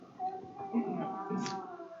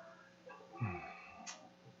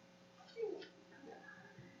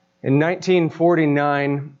In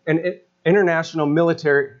 1949, an international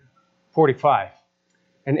military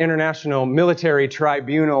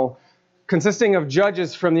tribunal consisting of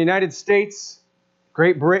judges from the United States,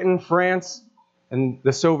 Great Britain, France, and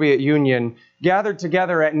the Soviet Union gathered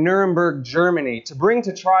together at Nuremberg, Germany, to bring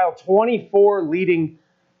to trial 24 leading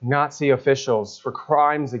Nazi officials for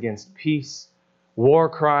crimes against peace, war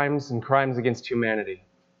crimes, and crimes against humanity.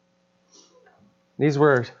 These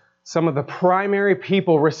were some of the primary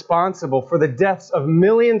people responsible for the deaths of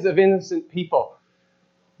millions of innocent people,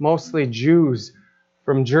 mostly Jews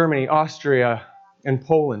from Germany, Austria, and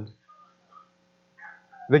Poland.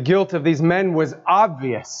 The guilt of these men was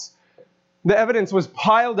obvious. The evidence was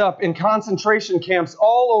piled up in concentration camps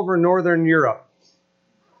all over Northern Europe.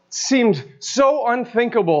 It seemed so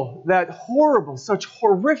unthinkable that such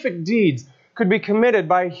horrific deeds could be committed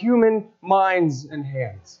by human minds and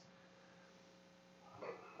hands.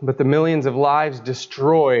 But the millions of lives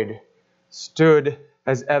destroyed stood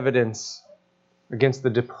as evidence against the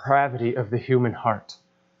depravity of the human heart.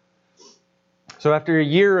 So after a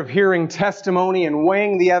year of hearing testimony and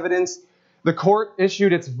weighing the evidence, the court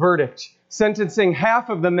issued its verdict, sentencing half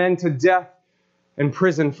of the men to death and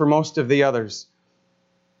prison for most of the others.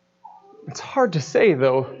 It's hard to say,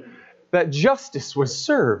 though, that justice was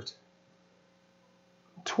served.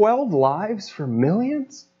 12 lives for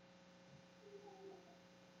millions?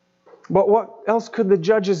 But what else could the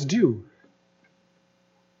judges do?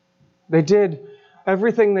 They did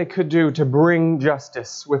everything they could do to bring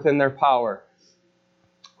justice within their power.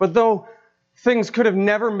 But though things could have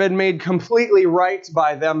never been made completely right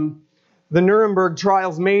by them, the Nuremberg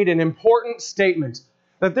trials made an important statement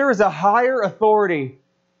that there is a higher authority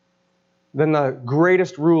than the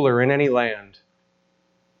greatest ruler in any land.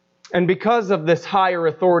 And because of this higher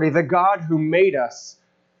authority, the God who made us,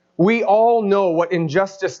 we all know what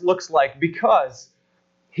injustice looks like because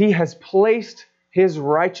He has placed His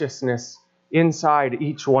righteousness inside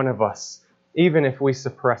each one of us. Even if we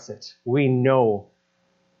suppress it, we know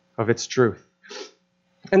of its truth.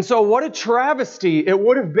 And so what a travesty it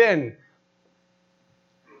would have been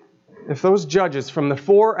if those judges from the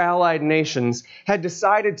 4 allied nations had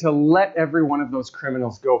decided to let every one of those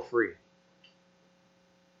criminals go free.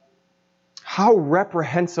 How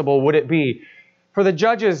reprehensible would it be for the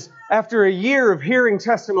judges, after a year of hearing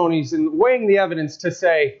testimonies and weighing the evidence, to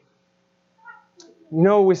say,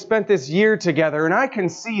 no, we spent this year together, and I can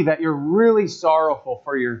see that you're really sorrowful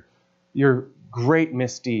for your great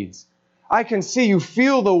misdeeds. I can see you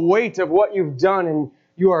feel the weight of what you've done, and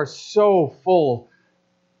you are so full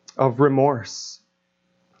of remorse.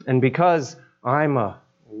 And because I'm a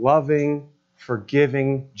loving,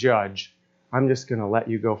 forgiving judge, I'm just going to let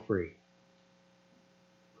you go free.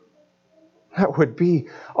 That would be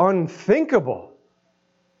unthinkable.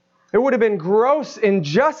 It would have been gross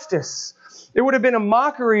injustice. It would have been a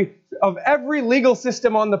mockery of every legal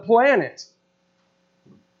system on the planet.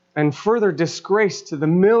 And further disgrace to the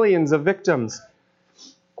millions of victims.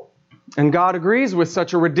 And God agrees with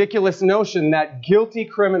such a ridiculous notion that guilty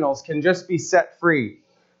criminals can just be set free.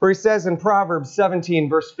 For He says in Proverbs 17,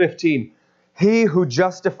 verse 15, He who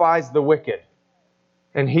justifies the wicked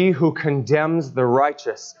and he who condemns the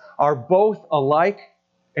righteous are both alike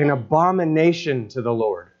an abomination to the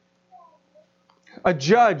Lord. A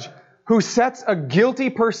judge who sets a guilty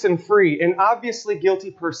person free, an obviously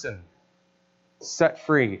guilty person set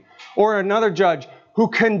free, or another judge who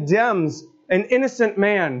condemns an innocent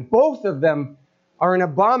man, both of them are an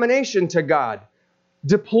abomination to God.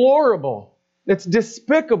 Deplorable. It's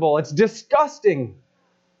despicable. It's disgusting.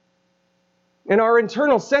 And our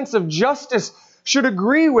internal sense of justice should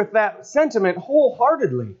agree with that sentiment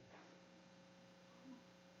wholeheartedly.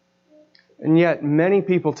 And yet, many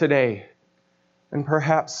people today, and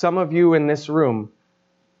perhaps some of you in this room,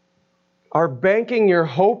 are banking your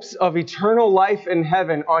hopes of eternal life in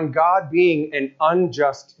heaven on God being an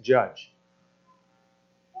unjust judge.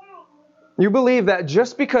 You believe that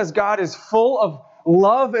just because God is full of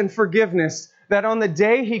love and forgiveness, that on the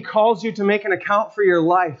day He calls you to make an account for your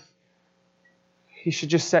life, He should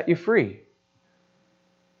just set you free.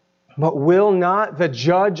 But will not the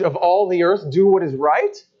judge of all the earth do what is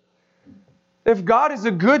right? If God is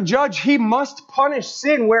a good judge, He must punish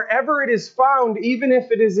sin wherever it is found, even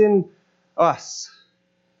if it is in us.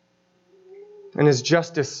 And His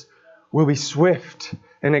justice will be swift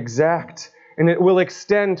and exact, and it will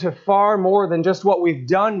extend to far more than just what we've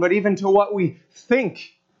done, but even to what we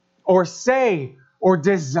think or say or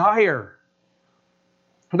desire.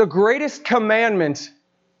 The greatest commandment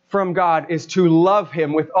from God is to love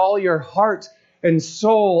Him with all your heart and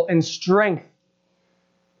soul and strength.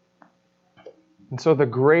 And so the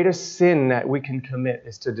greatest sin that we can commit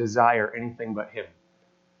is to desire anything but Him.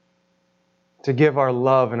 To give our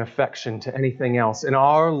love and affection to anything else. And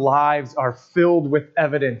our lives are filled with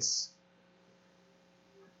evidence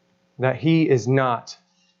that He is not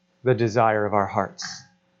the desire of our hearts.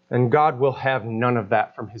 And God will have none of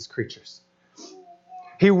that from His creatures.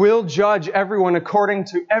 He will judge everyone according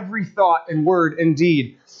to every thought and word and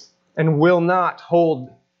deed, and will not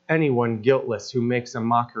hold anyone guiltless who makes a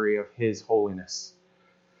mockery of His holiness.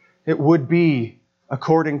 It would be,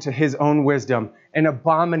 according to His own wisdom, an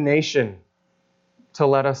abomination to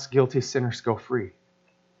let us guilty sinners go free.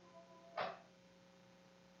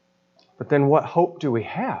 But then what hope do we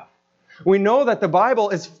have? We know that the Bible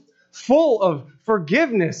is full of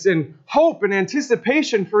forgiveness and hope and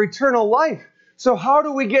anticipation for eternal life. So how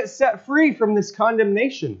do we get set free from this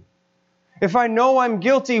condemnation? If I know I'm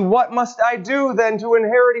guilty, what must I do then to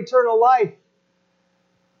inherit eternal life?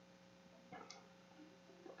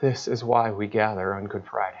 This is why we gather on Good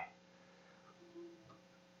Friday.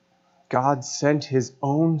 God sent His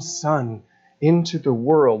own Son into the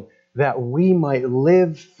world that we might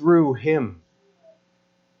live through Him.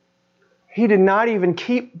 He did not even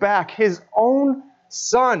keep back His own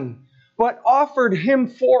Son, but offered Him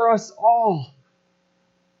for us all.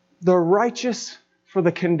 The righteous for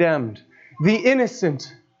the condemned, the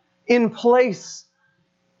innocent in place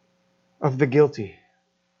of the guilty.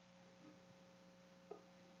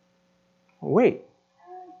 Wait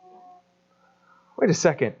a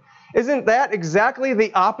second. Isn't that exactly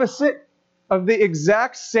the opposite of the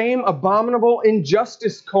exact same abominable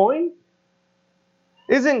injustice coin?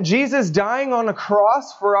 Isn't Jesus dying on a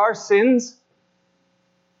cross for our sins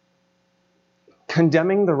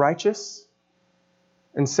condemning the righteous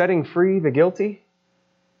and setting free the guilty?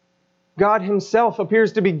 God Himself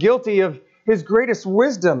appears to be guilty of His greatest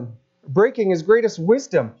wisdom, breaking His greatest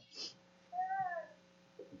wisdom.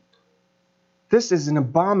 This is an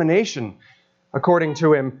abomination, according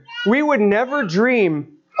to Him. We would never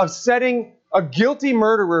dream of setting a guilty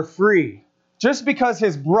murderer free just because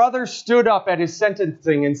his brother stood up at his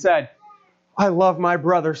sentencing and said, I love my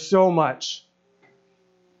brother so much.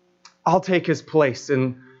 I'll take his place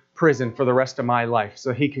in prison for the rest of my life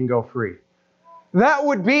so he can go free. That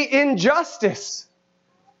would be injustice.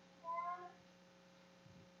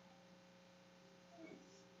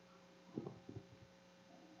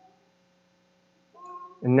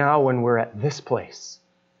 And now when we're at this place,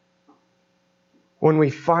 when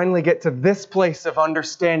we finally get to this place of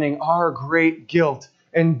understanding our great guilt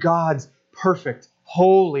and God's perfect,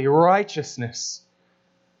 holy righteousness,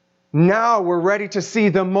 now we're ready to see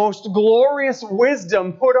the most glorious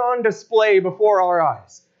wisdom put on display before our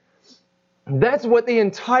eyes. That's what the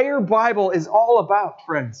entire Bible is all about,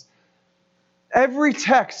 friends. Every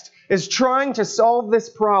text is trying to solve this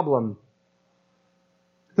problem.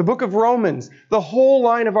 The book of Romans, the whole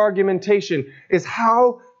line of argumentation is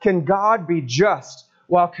how can God be just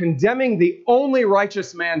while condemning the only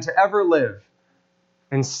righteous man to ever live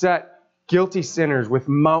and set guilty sinners with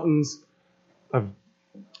mountains of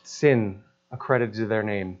sin accredited to their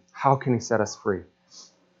name? How can He set us free?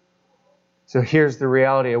 So here's the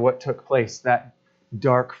reality of what took place that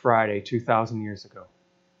dark Friday 2,000 years ago.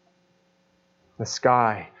 The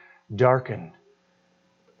sky darkened.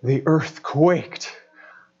 The earth quaked.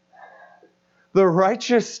 The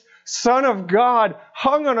righteous Son of God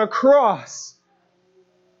hung on a cross.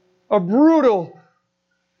 A brutal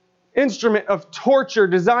instrument of torture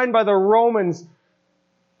designed by the Romans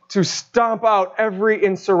to stomp out every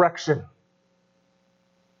insurrection.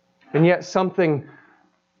 And yet something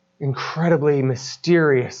incredibly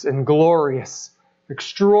mysterious and glorious,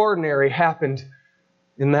 extraordinary happened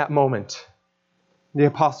in that moment. The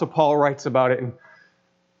Apostle Paul writes about it in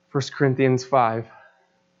 2 Corinthians 5,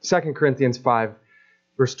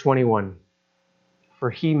 verse 21. For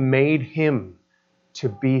He made Him to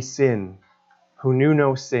be sin, who knew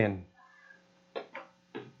no sin,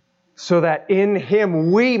 so that in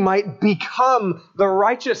Him we might become the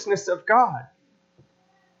righteousness of God.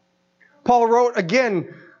 Paul wrote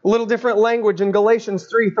again, a little different language in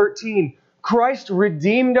Galatians 3:13. Christ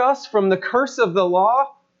redeemed us from the curse of the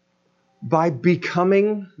law by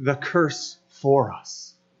becoming the curse for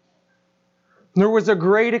us. There was a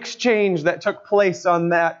great exchange that took place on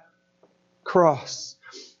that cross.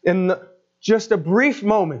 In just a brief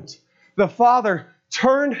moment, the Father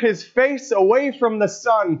turned His face away from the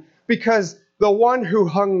Son because the one who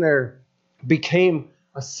hung there became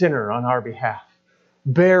a sinner on our behalf,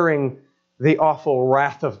 bearing the awful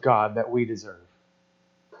wrath of God that we deserve.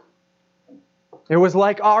 It was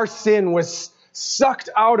like our sin was sucked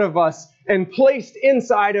out of us and placed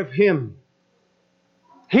inside of Him.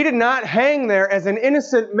 He did not hang there as an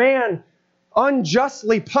innocent man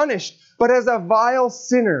unjustly punished, but as a vile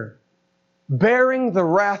sinner, bearing the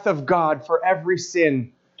wrath of God for every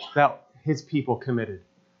sin that his people committed.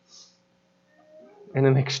 And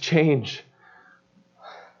in exchange,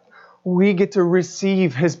 we get to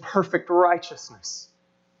receive his perfect righteousness.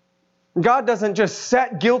 God doesn't just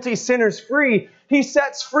set guilty sinners free. He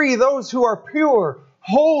sets free those who are pure,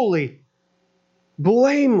 holy,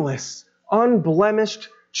 blameless, unblemished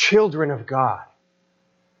children of God.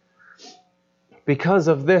 Because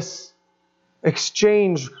of this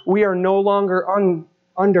exchange, we are no longer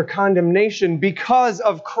under condemnation because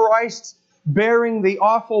of Christ bearing the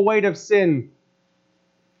awful weight of sin.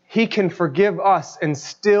 He can forgive us and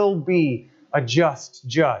still be a just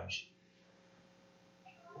judge.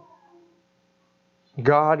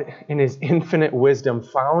 God, in his infinite wisdom,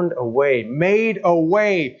 found a way, made a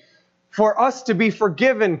way for us to be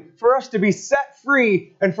forgiven, for us to be set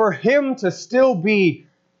free, and for him to still be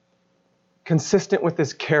consistent with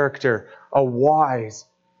his character, a wise,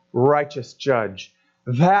 righteous judge.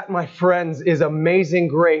 That, my friends, is amazing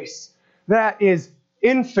grace. That is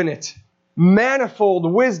infinite,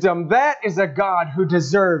 manifold wisdom. That is a God who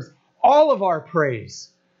deserves all of our praise.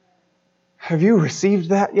 Have you received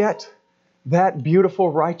that yet? That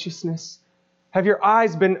beautiful righteousness? Have your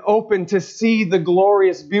eyes been opened to see the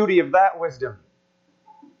glorious beauty of that wisdom?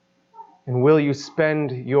 And will you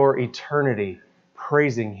spend your eternity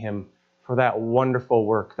praising him for that wonderful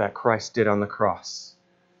work that Christ did on the cross?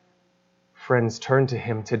 Friends, turn to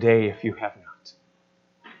him today if you have not.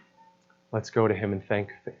 Let's go to him and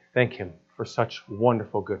thank him for such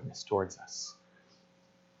wonderful goodness towards us.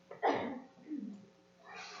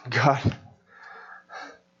 God,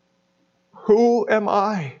 who am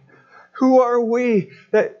I? Who are we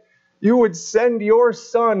that you would send your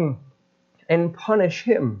Son and punish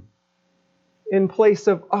him in place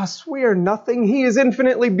of us? We are nothing. He is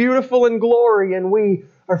infinitely beautiful in glory, and we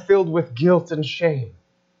are filled with guilt and shame.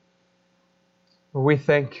 We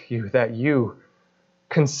thank you that you,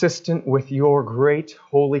 consistent with your great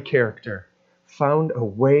holy character, found a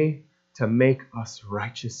way to make us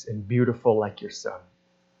righteous and beautiful like your Son.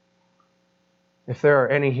 If there are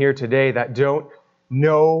any here today that don't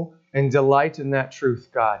know and delight in that truth,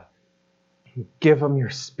 God, give them your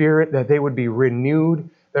Spirit that they would be renewed,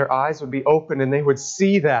 their eyes would be open, and they would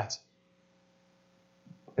see that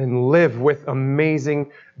and live with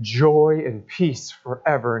amazing joy and peace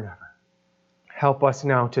forever and ever. Help us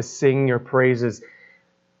now to sing your praises.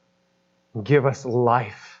 Give us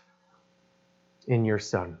life in your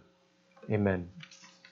Son. Amen.